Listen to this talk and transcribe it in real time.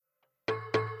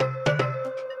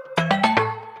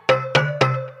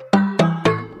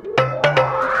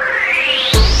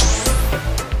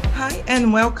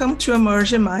and welcome to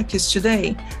Emerging Markets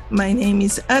Today. My name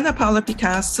is Ana Paula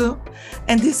Picasso,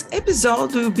 and this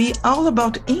episode will be all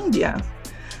about India.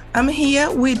 I'm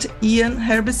here with Ian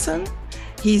Herbison.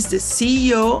 He's the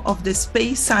CEO of the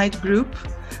Speyside Group,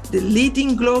 the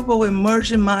leading global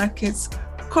emerging markets,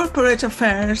 corporate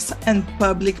affairs, and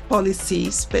public policy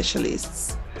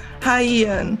specialists. Hi,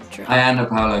 Ian. Hi, Ana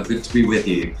Paula. Good to be with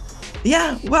you.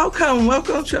 Yeah,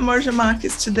 welcome to Emerging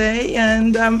Markets Today.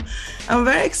 And I'm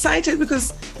very excited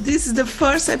because this is the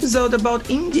first episode about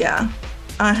India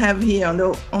I have here on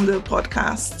the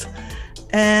podcast.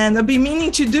 And I've been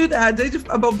meaning to do that. I did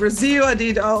about Brazil, I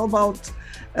did all about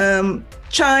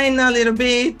China a little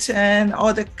bit and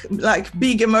other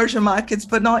big emerging markets,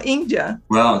 but not India.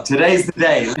 Well, today's the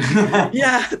day.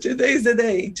 Yeah, today's the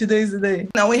day.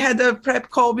 Now, we had a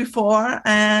prep call before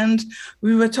and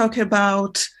we were talking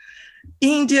about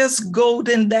India's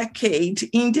golden decade.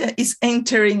 India is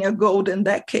entering a golden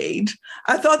decade.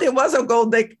 I thought there was a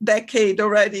golden decade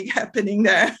already happening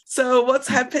there. So what's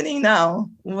happening now?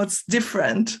 What's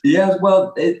different? Yeah,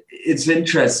 well, it's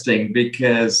interesting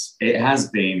because it has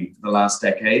been the last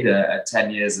decade,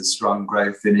 10 years of strong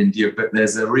growth in India, but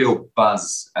there's a real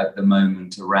buzz at the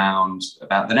moment around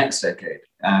about the next decade.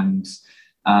 And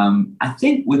I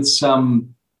think with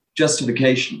some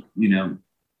justification,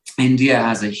 India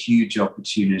has a huge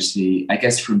opportunity, I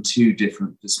guess, from two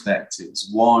different perspectives.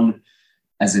 One,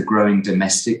 as a growing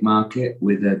domestic market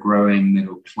with a growing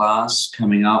middle class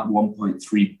coming up,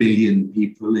 1.3 billion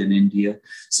people in India.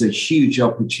 So huge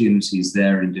opportunities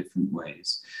there in different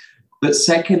ways. But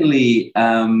secondly,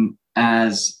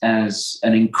 as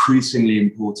an increasingly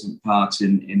important part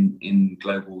in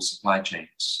global supply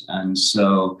chains. And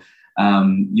so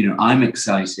I'm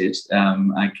excited.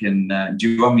 Do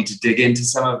you want me to dig into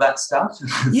some of that stuff?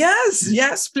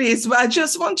 Yes, please. But I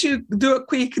just want to do a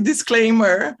quick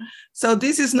disclaimer. So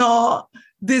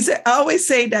I always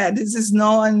say that this is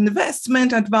not an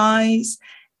investment advice.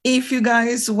 If you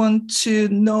guys want to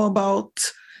know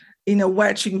about,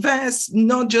 where to invest,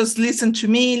 not just listen to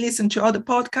me, listen to other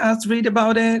podcasts, read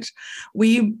about it.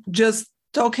 We just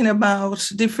talking about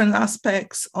different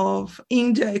aspects of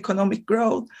India economic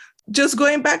growth. Just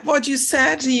going back what you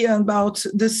said, Ian, about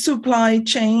the supply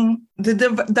chain, the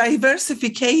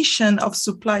diversification of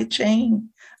supply chain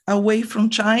away from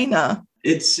China.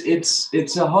 It's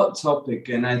a hot topic.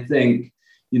 And I think,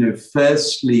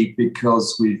 firstly,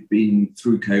 because we've been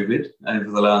through COVID over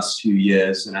the last few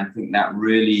years, and I think that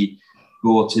really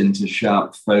brought into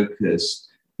sharp focus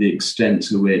the extent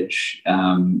to which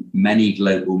many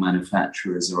global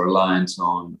manufacturers are reliant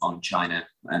on China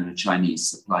and the Chinese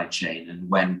supply chain. And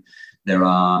when there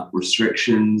are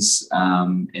restrictions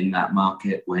in that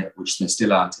market, which there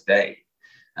still are today,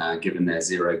 given their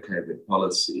zero COVID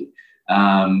policy,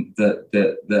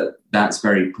 that's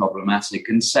very problematic.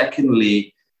 And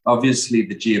secondly, obviously,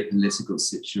 the geopolitical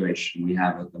situation we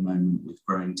have at the moment with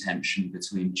growing tension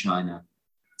between China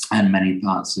and many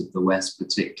parts of the West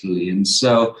particularly. And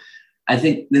so I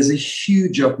think there's a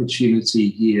huge opportunity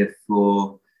here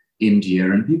for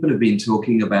India, and people have been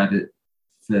talking about it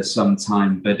for some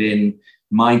time, but in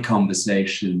my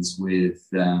conversations with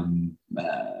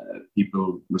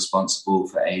people responsible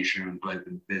for Asia and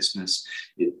global business,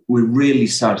 we're really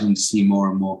starting to see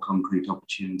more and more concrete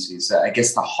opportunities. I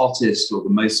guess the hottest or the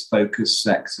most focused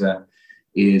sector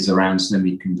is around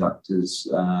semiconductors,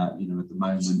 at the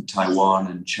moment, Taiwan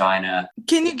and China.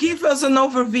 Can you give us an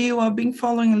overview? I've been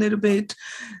following a little bit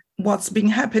what's been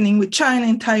happening with China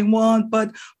and Taiwan,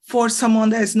 but for someone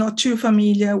that is not too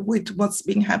familiar with what's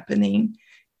been happening,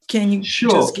 can you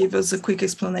just give us a quick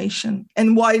explanation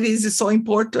and why this is so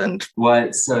important? Why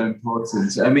it's so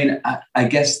important. I mean, I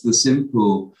guess the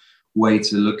simple way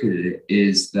to look at it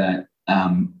is that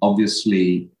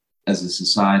obviously, as a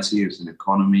society, as an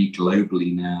economy,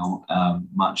 globally now,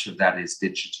 much of that is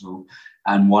digital.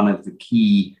 And one of the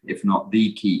key, if not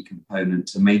the key component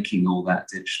to making all that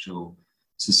digital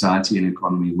society and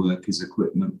economy work is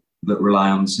equipment that rely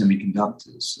on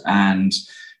semiconductors. And,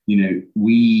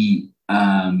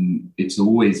 it's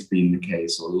always been the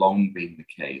case or long been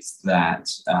the case that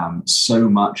so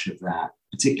much of that,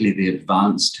 particularly the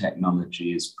advanced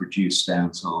technology, is produced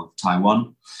out of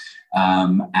Taiwan.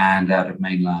 And out of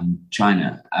mainland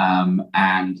China.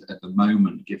 And at the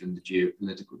moment, given the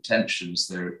geopolitical tensions,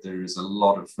 there is a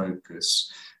lot of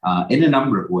focus in a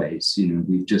number of ways.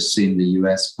 We've just seen the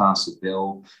US pass a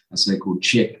bill, a so-called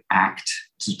CHIP Act,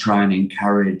 to try and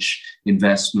encourage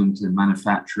investment and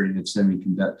manufacturing of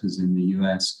semiconductors in the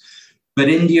US. But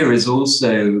India is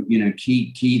also,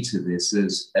 key to this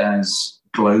as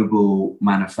global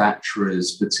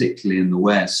manufacturers, particularly in the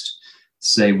West,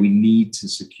 say we need to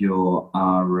secure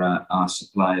our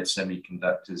supply of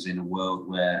semiconductors in a world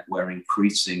where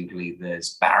increasingly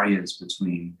there's barriers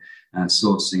between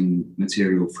sourcing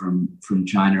material from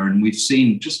China. And we've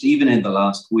seen, just even in the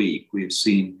last week, we've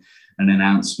seen an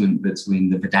announcement between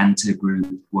the Vedanta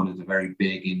Group, one of the very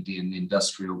big Indian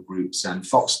industrial groups, and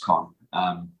Foxconn.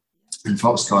 And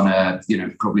Foxconn are,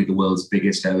 probably the world's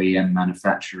biggest OEM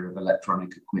manufacturer of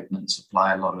electronic equipment,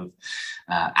 supply a lot of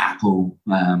Apple,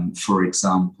 for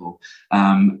example.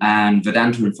 And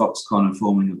Vedanta and Foxconn are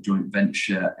forming a joint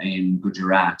venture in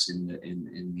Gujarat, in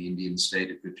the Indian state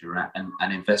of Gujarat,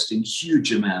 and investing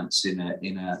huge amounts in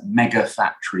a mega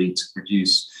factory to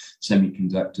produce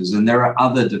semiconductors. And there are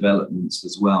other developments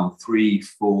as well,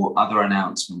 3-4 other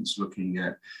announcements looking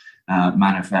at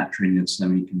manufacturing of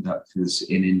semiconductors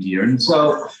in India. And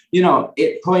so,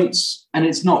 it points, and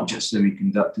it's not just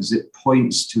semiconductors, it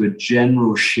points to a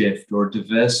general shift or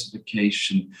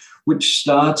diversification, which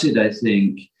started, I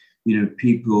think, even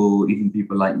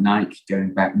people like Nike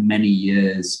going back many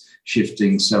years,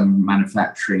 shifting some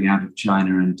manufacturing out of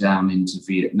China and down into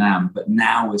Vietnam. But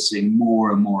now we're seeing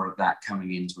more and more of that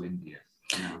coming into India.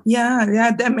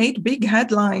 Yeah, they made big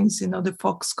headlines, the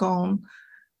Foxconn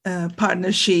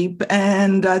partnership.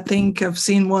 And I think I've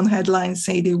seen one headline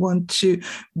say they want to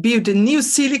build a new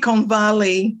Silicon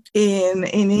Valley in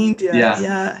India.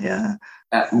 Yeah.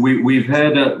 We've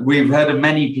heard of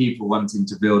many people wanting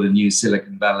to build a new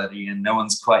Silicon Valley, and no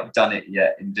one's quite done it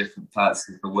yet in different parts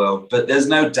of the world. But there's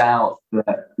no doubt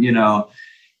that,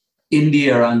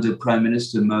 India under Prime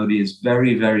Minister Modi is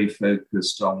very, very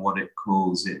focused on what it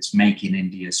calls its Make in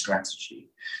India strategy,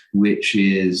 which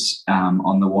is,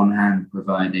 on the one hand,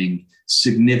 providing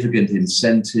significant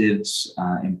incentives,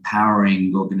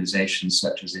 empowering organizations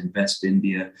such as Invest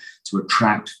India to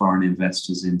attract foreign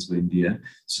investors into India,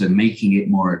 so making it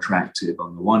more attractive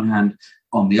on the one hand.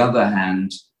 On the other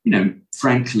hand,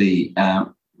 frankly,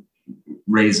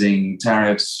 raising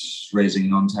tariffs, raising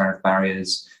non-tariff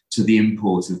barriers to the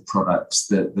import of products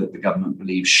that the government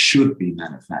believes should be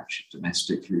manufactured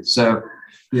domestically. So,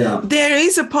 yeah. There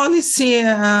is a policy,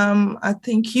 I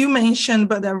think you mentioned,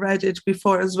 but I read it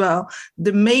before as well,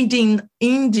 the Made in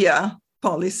India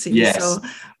policy. Yes. So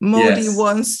Modi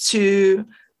wants to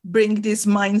bring this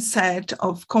mindset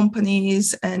of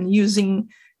companies and using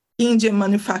Indian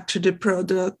manufactured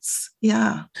products.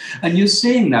 Yeah. And you're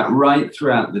seeing that right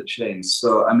throughout the chain.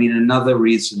 So, another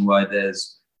reason why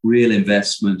there's real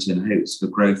investment and hopes for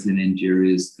growth in India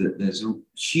is that there's a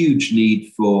huge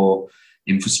need for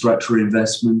infrastructure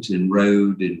investment in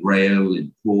road, in rail,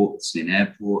 in ports, in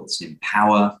airports, in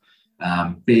power,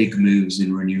 big moves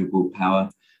in renewable power.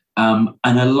 And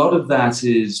a lot of that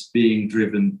is being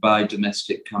driven by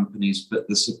domestic companies, but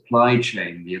the supply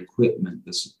chain, the equipment,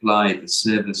 the supply, the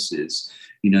services,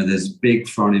 there's big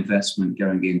foreign investment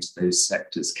going into those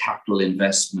sectors, capital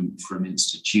investment from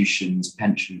institutions,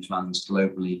 pension funds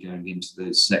globally going into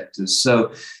those sectors.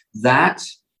 So that,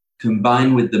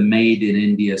 combined with the Made in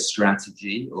India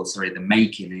strategy, the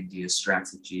Make in India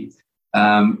strategy,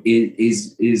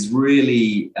 is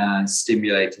really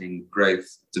stimulating growth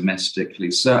domestically.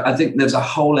 So I think there's a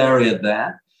whole area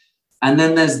there. And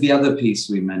then there's the other piece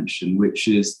we mentioned, which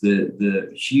is the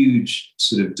huge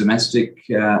sort of domestic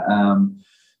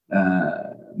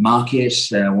market,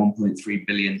 1.3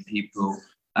 billion people,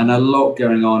 and a lot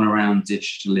going on around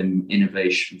digital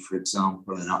innovation, for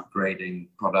example, and upgrading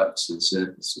products and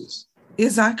services.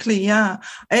 Exactly, yeah.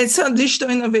 And so digital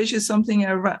innovation is something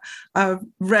I've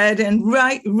read and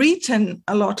written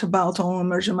a lot about on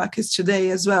emerging markets today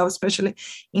as well, especially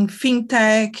in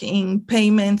fintech, in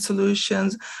payment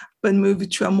solutions, but moving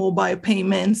to a mobile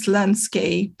payments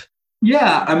landscape.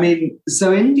 Yeah,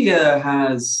 so India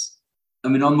has,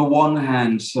 on the one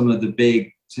hand, some of the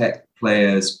big tech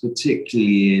players,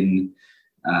 particularly in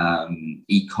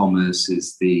e-commerce,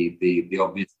 is the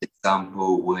obvious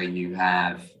example, where you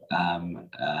have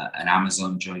an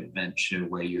Amazon joint venture,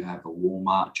 where you have a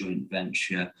Walmart joint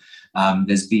venture.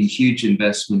 There's been huge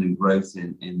investment and growth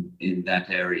in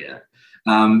that area.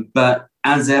 But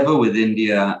as ever with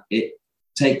India, it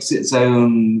takes its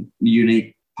own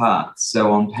unique path.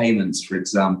 So on payments, for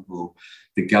example,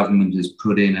 the government has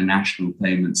put in a national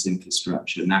payments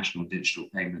infrastructure, national digital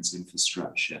payments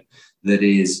infrastructure that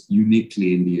is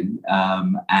uniquely Indian,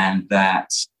 and that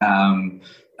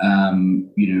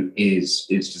is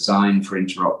designed for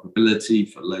interoperability,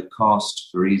 for low cost,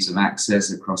 for ease of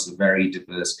access across a very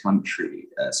diverse country,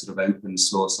 sort of open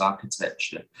source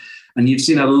architecture. And you've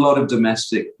seen a lot of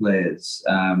domestic players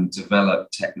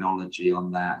develop technology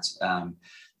on that.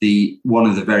 One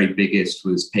of the very biggest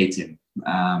was Paytm.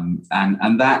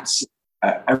 And that's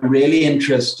a really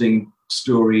interesting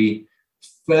story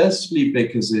firstly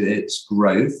because of its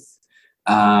growth,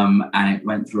 and it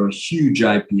went through a huge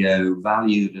IPO,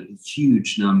 valued at a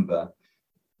huge number.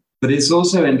 But it's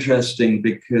also interesting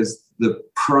because the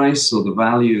price or the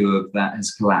value of that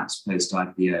has collapsed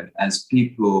post-IPO as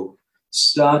people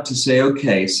start to say,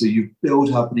 okay, so you've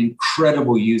built up an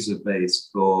incredible user base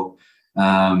for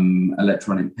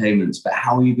electronic payments, but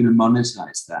how are you going to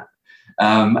monetize that?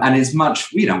 And it's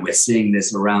much, we're seeing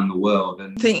this around the world.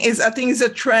 And I think it's a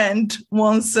trend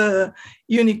once a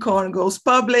unicorn goes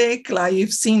public, like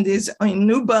you've seen this in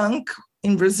Nubank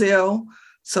in Brazil.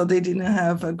 So they didn't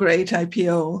have a great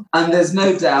IPO. And there's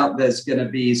no doubt there's going to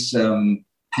be some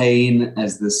pain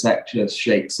as the sector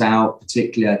shakes out.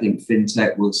 Particularly, I think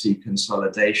fintech will see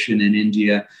consolidation in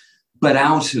India. But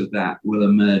out of that will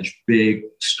emerge big,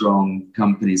 strong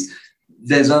companies.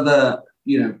 There's other,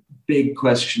 big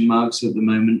question marks at the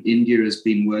moment. India has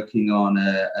been working on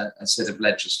a set of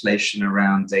legislation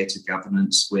around data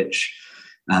governance, which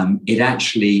it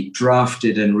actually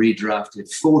drafted and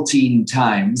redrafted 14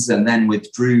 times and then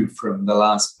withdrew from the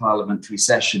last parliamentary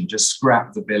session, just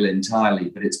scrapped the bill entirely.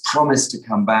 But it's promised to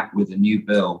come back with a new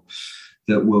bill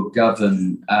that will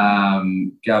govern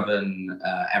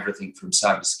everything from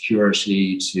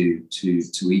cybersecurity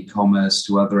to e-commerce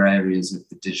to other areas of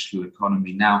the digital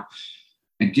economy. Now,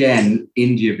 again,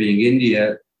 India being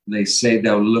India, they say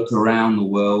they'll look around the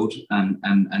world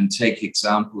and take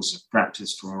examples of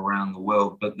practice from around the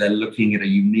world, but they're looking at a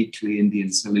uniquely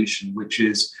Indian solution, which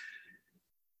is,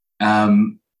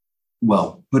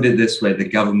 put it this way, the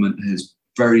government has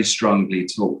very strongly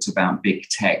talked about big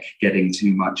tech getting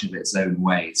too much of its own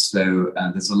way. So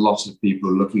there's a lot of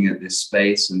people looking at this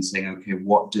space and saying, okay,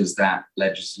 what does that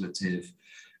legislative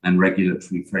and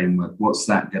regulatory framework, what's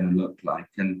that going to look like?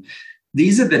 And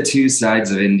these are the two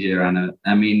sides of India, Anna.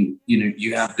 I mean,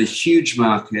 you have the huge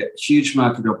market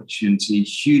opportunity,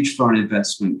 huge foreign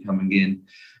investment coming in.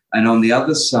 And on the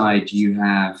other side, you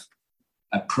have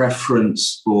a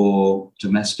preference for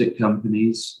domestic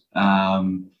companies,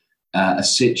 a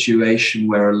situation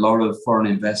where a lot of foreign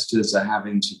investors are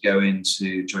having to go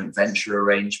into joint venture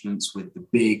arrangements with the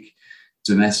big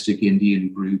domestic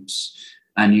Indian groups.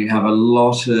 And you have a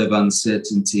lot of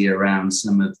uncertainty around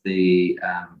some of the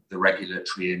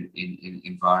regulatory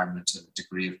environment and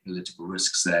degree of political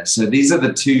risks there. So these are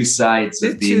the two sides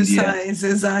of the India. Sides,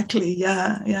 exactly.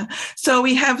 Yeah. So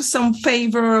we have some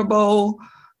favorable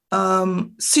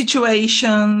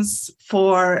situations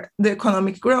for the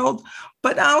economic growth,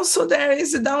 but also there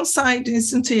is a downside,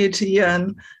 isn't it?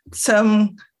 And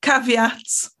some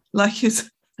caveats, like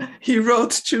he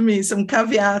wrote to me some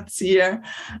caveats here,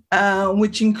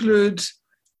 which include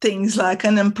things like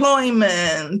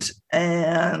unemployment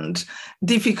and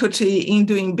difficulty in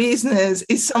doing business.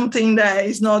 Is something that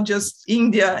is not just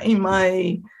India in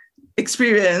my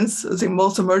experience. As in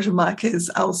most emerging markets,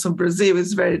 also Brazil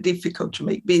is very difficult to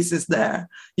make business there.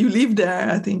 You live there,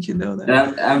 I think you know that.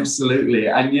 Absolutely.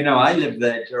 And, I lived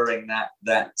there during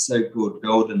that so-called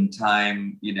golden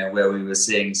time, where we were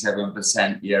seeing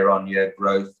 7% year-on-year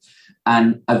growth.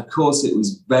 And of course, it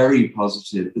was very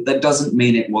positive, but that doesn't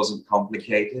mean it wasn't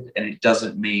complicated. And it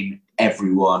doesn't mean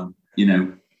everyone,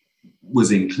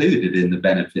 was included in the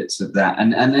benefits of that.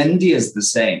 And India is the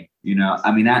same,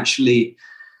 actually,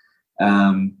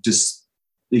 just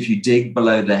if you dig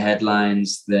below the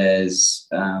headlines, there's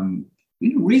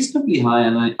reasonably high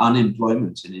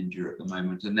unemployment in India at the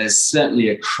moment. And there's certainly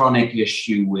a chronic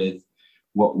issue with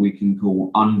what we can call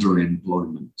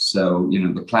underemployment. So,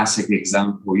 the classic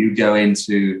example, you go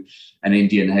into an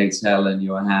Indian hotel and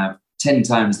you have 10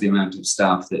 times the amount of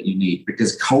staff that you need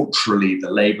because culturally the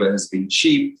labor has been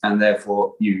cheap and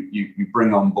therefore you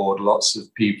bring on board lots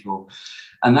of people.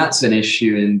 And that's an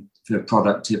issue for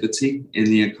productivity in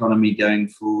the economy going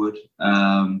forward.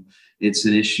 It's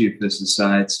an issue for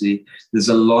society. There's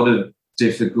a lot of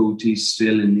difficulty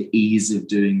still in the ease of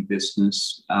doing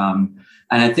business. And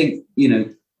I think,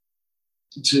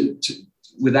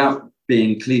 without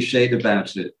being cliched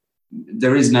about it,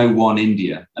 there is no one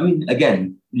India. I mean,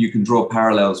 again, you can draw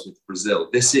parallels with Brazil.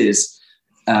 This is...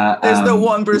 There's no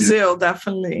one Brazil,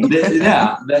 definitely.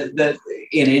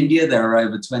 In India, there are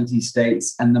over 20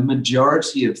 states, and the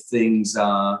majority of things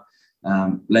are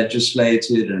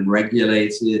legislated and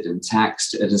regulated and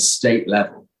taxed at a state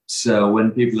level. So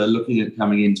when people are looking at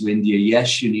coming into India,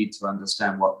 yes, you need to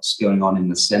understand what's going on in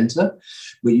the center,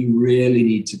 but you really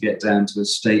need to get down to a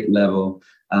state level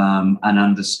and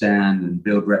understand and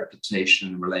build reputation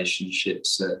and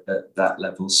relationships at that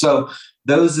level. So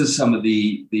those are some of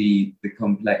the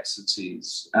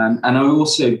complexities. And I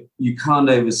also, you can't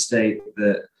overstate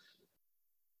that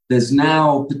there's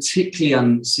now,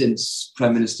 particularly since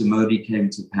Prime Minister Modi came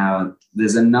to power,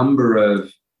 there's a number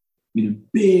of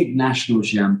big national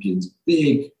champions,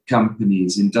 big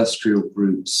companies, industrial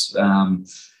groups.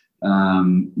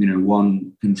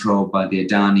 One controlled by the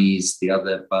Adanis, the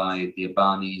other by the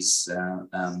Ambanis,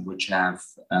 which have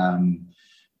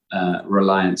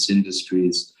Reliance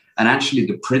Industries. And actually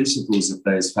the principals of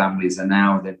those families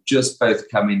they've just both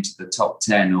come into the top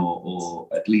 10 or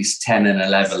at least 10 and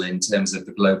 11 in terms of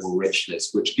the global rich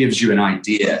list, which gives you an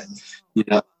idea.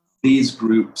 These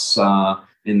groups are,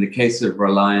 in the case of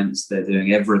Reliance, they're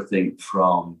doing everything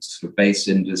from sort of base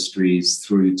industries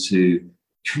through to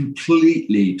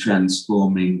completely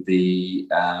transforming the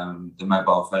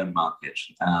mobile phone market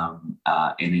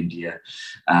in India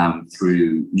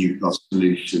through new cost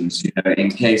solutions. In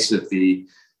case of the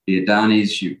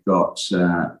Adanis, you've got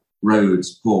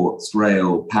roads, ports,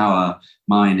 rail, power,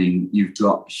 mining. You've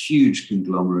got huge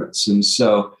conglomerates, and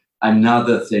so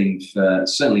another thing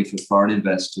certainly for foreign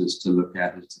investors to look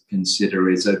at and to consider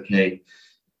is, okay,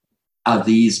 are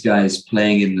these guys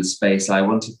playing in the space I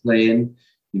want to play in?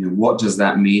 What does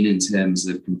that mean in terms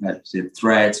of competitive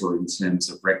threat or in terms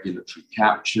of regulatory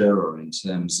capture or in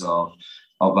terms of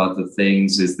other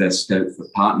things? Is there scope for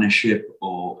partnership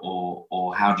or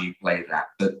how do you play that?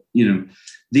 But,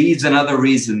 these and other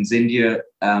reasons, India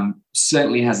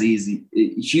certainly has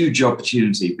huge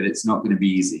opportunity, but it's not going to be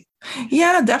easy.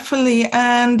 Yeah, definitely.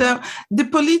 And the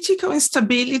political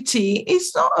instability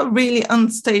is not a really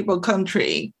unstable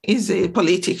country, is it,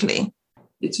 politically?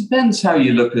 It depends how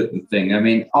you look at the thing. I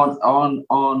mean, on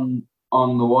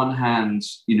the one hand,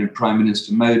 Prime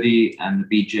Minister Modi and the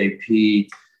BJP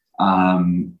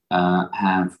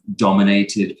have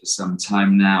dominated for some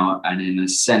time now, and in a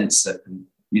sense,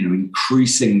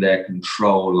 increasing their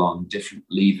control on different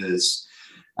levers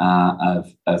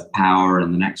of power.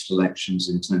 In the next elections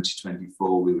in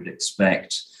 2024, we would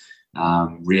expect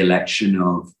re-election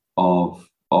of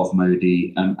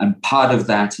Modi, and part of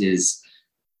that is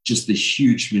just the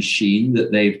huge machine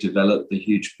that they've developed, the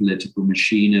huge political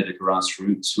machine at a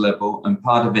grassroots level. And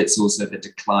part of it's also the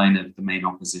decline of the main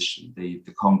opposition, the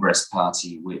Congress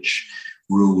Party, which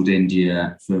ruled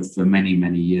India for many,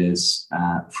 many years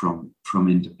from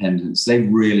independence. They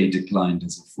really declined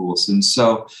as a force. And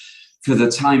so for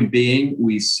the time being,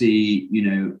 we see,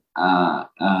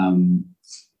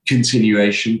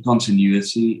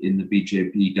 continuity in the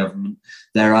BJP government.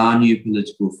 There are new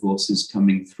political forces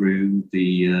coming through.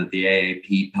 The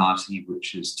AAP party,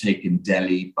 which has taken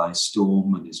Delhi by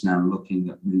storm and is now looking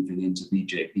at moving into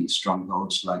BJP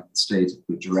strongholds like the state of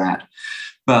Gujarat.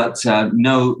 But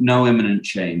no imminent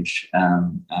change,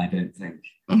 I don't think.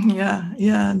 Yeah.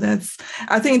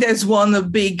 I think that's one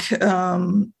of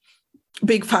the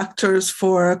big factors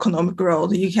for economic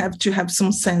growth. You have to have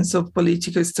some sense of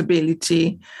political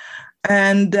stability.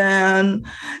 And then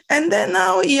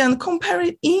now, Ian, compare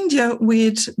India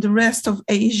with the rest of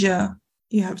Asia.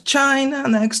 You have China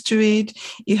next to it.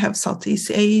 You have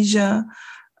Southeast Asia.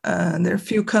 There are a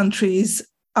few countries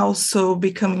also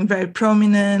becoming very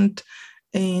prominent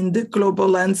in the global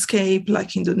landscape,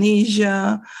 like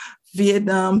Indonesia,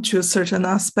 Vietnam to a certain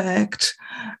aspect.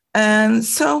 And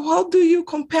so how do you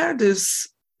compare this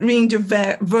India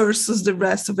versus the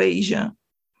rest of Asia?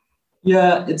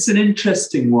 Yeah, it's an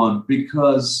interesting one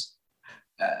because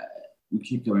we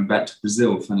keep going back to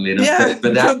Brazil, funnily enough. Yeah,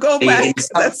 but go back,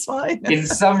 that's fine. In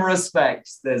some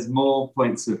respects, there's more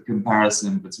points of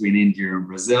comparison between India and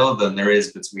Brazil than there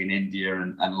is between India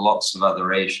and lots of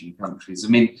other Asian countries. I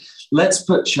mean, let's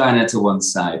put China to one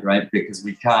side, right? Because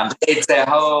we can't, it's a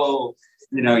whole...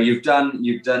 you've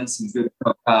done some good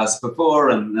podcasts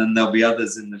before, and there'll be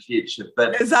others in the future.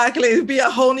 But exactly, it'll be a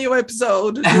whole new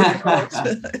episode.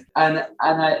 and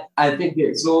I think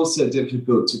it's also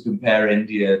difficult to compare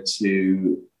India to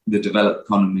the developed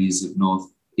economies of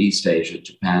Northeast Asia,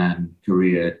 Japan,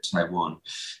 Korea, Taiwan.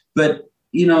 But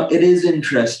it is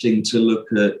interesting to look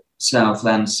at South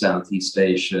and Southeast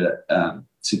Asia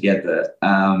together.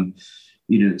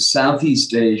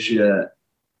 Southeast Asia,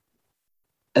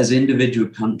 as individual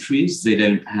countries, they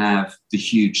don't have the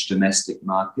huge domestic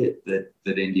market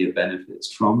that India benefits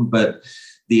from, but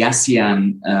the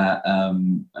ASEAN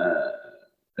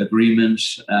agreement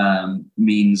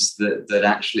means that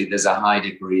actually there's a high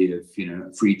degree of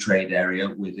free trade area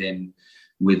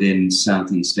within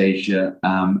Southeast Asia,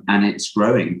 and it's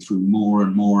growing through more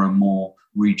and more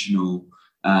regional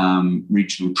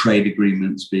trade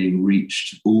agreements being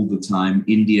reached all the time.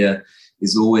 India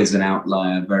is always an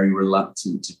outlier, very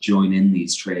reluctant to join in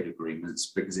these trade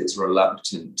agreements because it's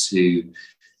reluctant to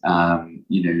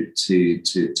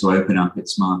open up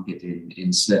its market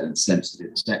in certain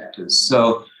sensitive sectors.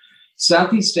 So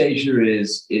Southeast Asia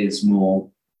is more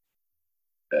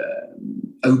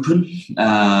open.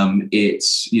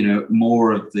 It's,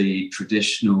 more of the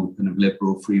traditional kind of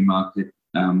liberal free market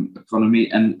economy.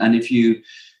 And if you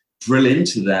drill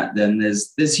into that, then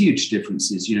there's huge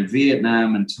differences.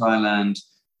 Vietnam and Thailand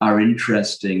are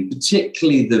interesting,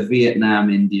 particularly the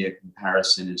Vietnam-India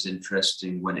comparison is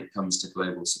interesting when it comes to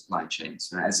global supply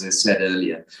chains. As I said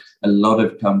earlier, a lot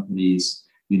of companies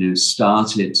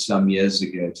started some years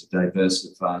ago to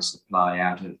diversify supply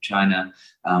out of China,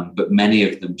 but many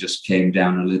of them just came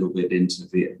down a little bit into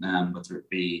Vietnam, whether it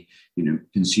be,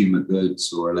 consumer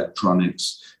goods or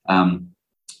electronics.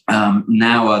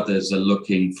 Now others are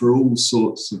looking for all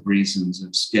sorts of reasons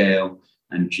of scale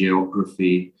and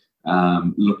geography,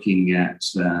 looking at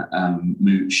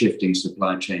shifting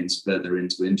supply chains further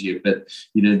into India. But,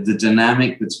 the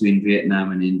dynamic between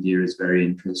Vietnam and India is very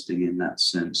interesting in that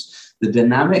sense. The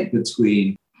dynamic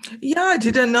between... Yeah, I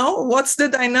didn't know. What's the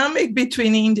dynamic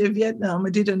between India and Vietnam? I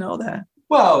didn't know that.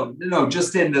 Well,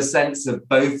 just in the sense of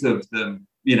both of them,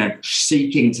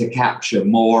 seeking to capture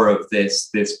more of this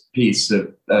piece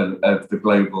of the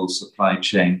global supply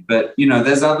chain. But,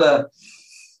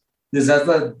 there's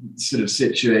other sort of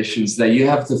situations there. You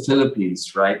have the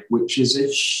Philippines, right, which is a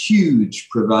huge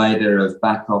provider of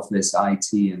back office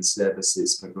IT and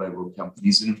services for global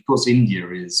companies. And of course, India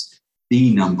is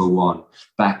the number one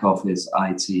back office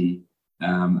IT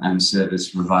and service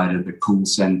provider, the call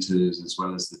centers, as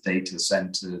well as the data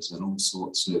centers and all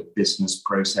sorts of business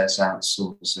process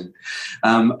outsourcing.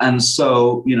 And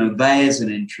so, there's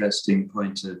an interesting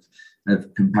point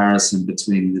of comparison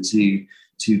between the two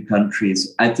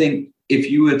countries. I think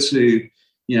if you were to,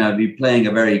 be playing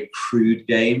a very crude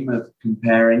game of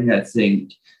comparing, I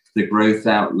think the growth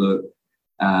outlook,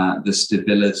 the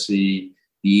stability,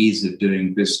 the ease of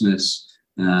doing business,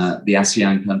 the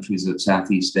ASEAN countries of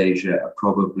Southeast Asia are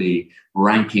probably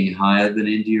ranking higher than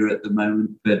India at the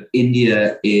moment. But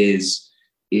India is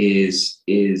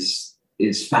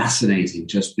fascinating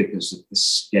just because of the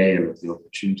scale of the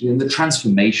opportunity and the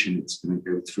transformation it's going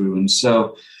to go through. And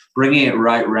so bringing it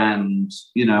right round,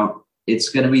 it's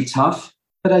going to be tough,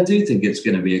 but I do think it's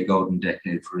going to be a golden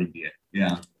decade for India.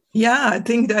 Yeah. Yeah, I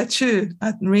think that too.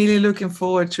 I'm really looking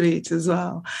forward to it as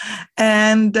well.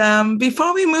 And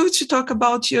before we move to talk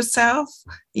about yourself,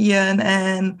 Ian,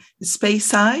 and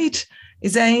Speyside,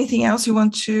 is there anything else you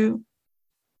want to?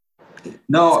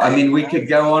 No, I mean, we could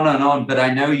go on and on, but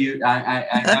I know you.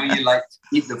 I know you like to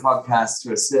keep the podcast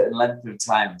to a certain length of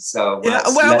time. So yeah,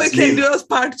 we can do a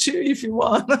part 2 if you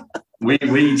want. We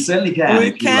certainly can.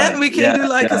 We can do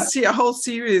like a whole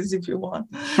series if you want.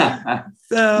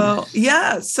 So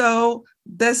yeah, so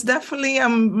that's definitely.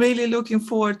 I'm really looking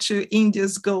forward to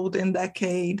India's golden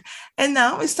decade. And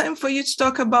now it's time for you to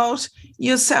talk about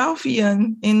yourself,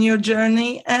 Ian, in your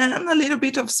journey, and a little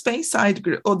bit of Speyside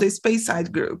Group or the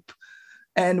Speyside Group,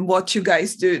 and what you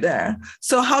guys do there.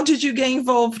 So how did you get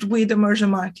involved with emerging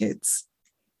markets?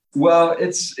 Well,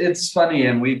 it's funny,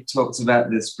 and we've talked about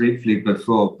this briefly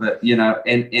before, but, in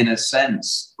a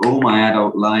sense, all my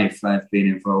adult life, I've been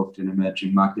involved in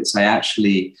emerging markets. I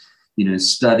actually,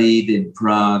 studied in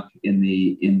Prague in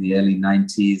the early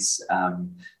 90s,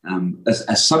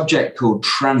 a subject called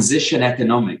transition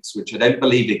economics, which I don't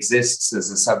believe exists as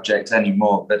a subject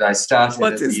anymore, but I started.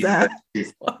 What is that?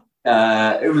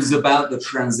 It was about the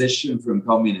transition from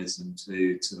communism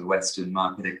to the Western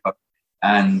market economy.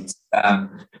 And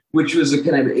which was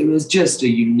it was just a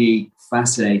unique,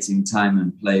 fascinating time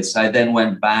and place. I then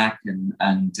went back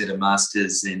and did a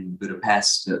master's in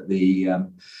Budapest at the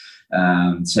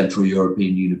Central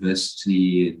European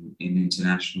University in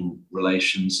international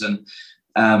relations,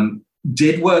 and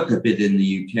did work a bit in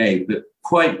the UK, but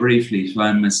quite briefly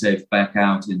found myself back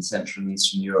out in Central and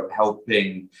Eastern Europe,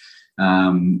 helping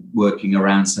working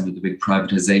around some of the big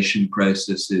privatization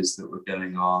processes that were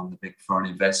going on, the big foreign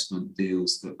investment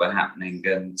deals that were happening.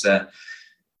 And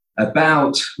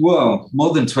about,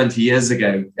 more than 20 years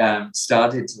ago,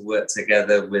 started to work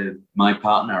together with my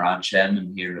partner, our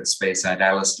chairman here at Speyside,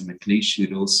 Alistair McLeish,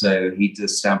 he'd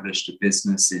established a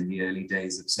business in the early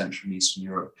days of Central and Eastern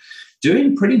Europe,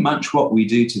 doing pretty much what we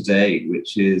do today,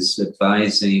 which is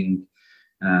advising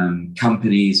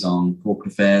companies on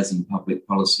corporate affairs and public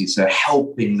policy. So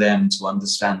helping them to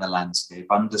understand the landscape,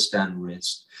 understand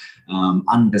risk,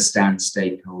 understand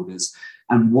stakeholders,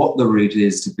 and what the route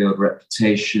is to build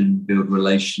reputation, build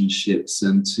relationships,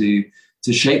 and to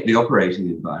shape the operating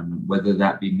environment, whether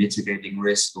that be mitigating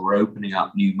risk or opening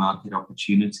up new market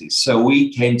opportunities. So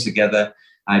we came together.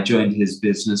 I joined his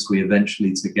business. We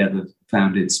eventually together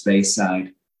founded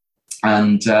Speyside.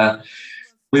 And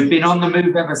We've been on the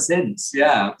move ever since,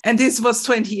 yeah. And this was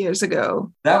 20 years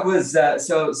ago. That was,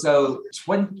 so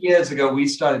 20 years ago, we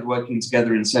started working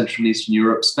together in Central and Eastern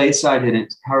Europe. Speyside in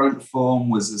its current form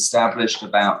was established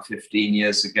about 15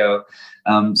 years ago.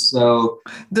 So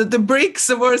the bricks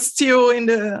were still in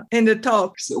the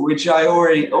talks, which I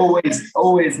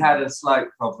always had a slight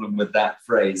problem with that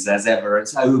phrase, as ever.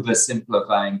 It's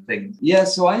oversimplifying things. Yeah,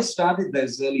 so I started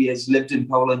those early years, lived in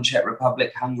Poland, Czech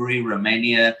Republic, Hungary,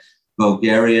 Romania,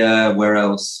 Bulgaria, where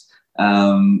else?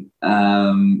 And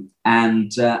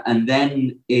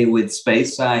then with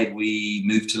Speyside, we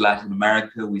moved to Latin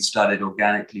America. We started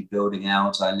organically building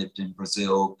out. I lived in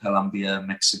Brazil, Colombia,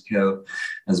 Mexico,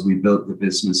 as we built the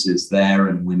businesses there.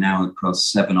 And we're now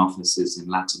across 7 offices in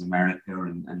Latin America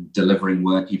and delivering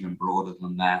work even broader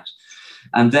than that.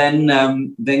 And then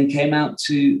came out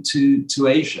to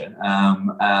Asia.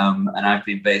 And I've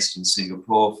been based in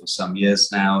Singapore for some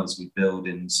years now as we build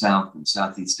in South and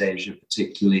Southeast Asia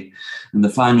particularly. And the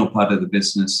final part of the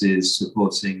business is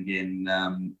supporting in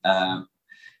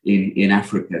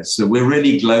Africa. So we're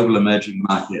really global emerging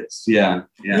markets. Yeah.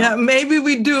 Maybe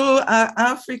we do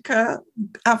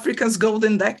Africa's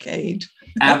golden decade.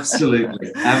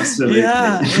 Absolutely.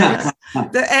 Yeah.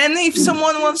 And if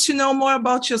someone wants to know more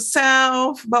about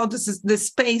yourself, about the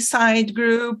Speyside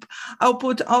group, I'll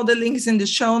put all the links in the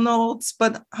show notes.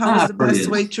 But how is the best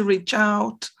way to reach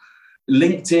out?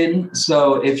 LinkedIn.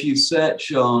 So if you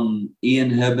search on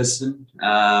Ian Herbison,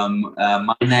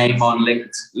 my name on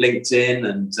LinkedIn,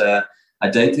 and I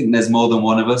don't think there's more than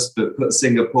one of us, but put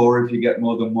Singapore if you get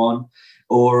more than one.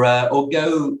 Or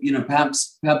go,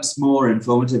 perhaps more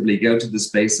informatively, go to the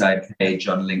Speyside page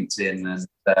on LinkedIn and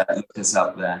look us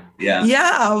up there.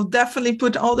 Yeah, I'll definitely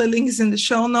put all the links in the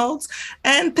show notes.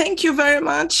 And thank you very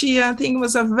much. I think it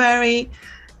was a very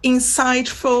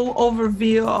insightful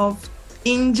overview of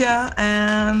India.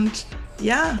 And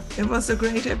it was a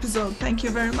great episode. Thank you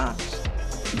very much.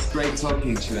 It's great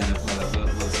talking to you, Anna Paula.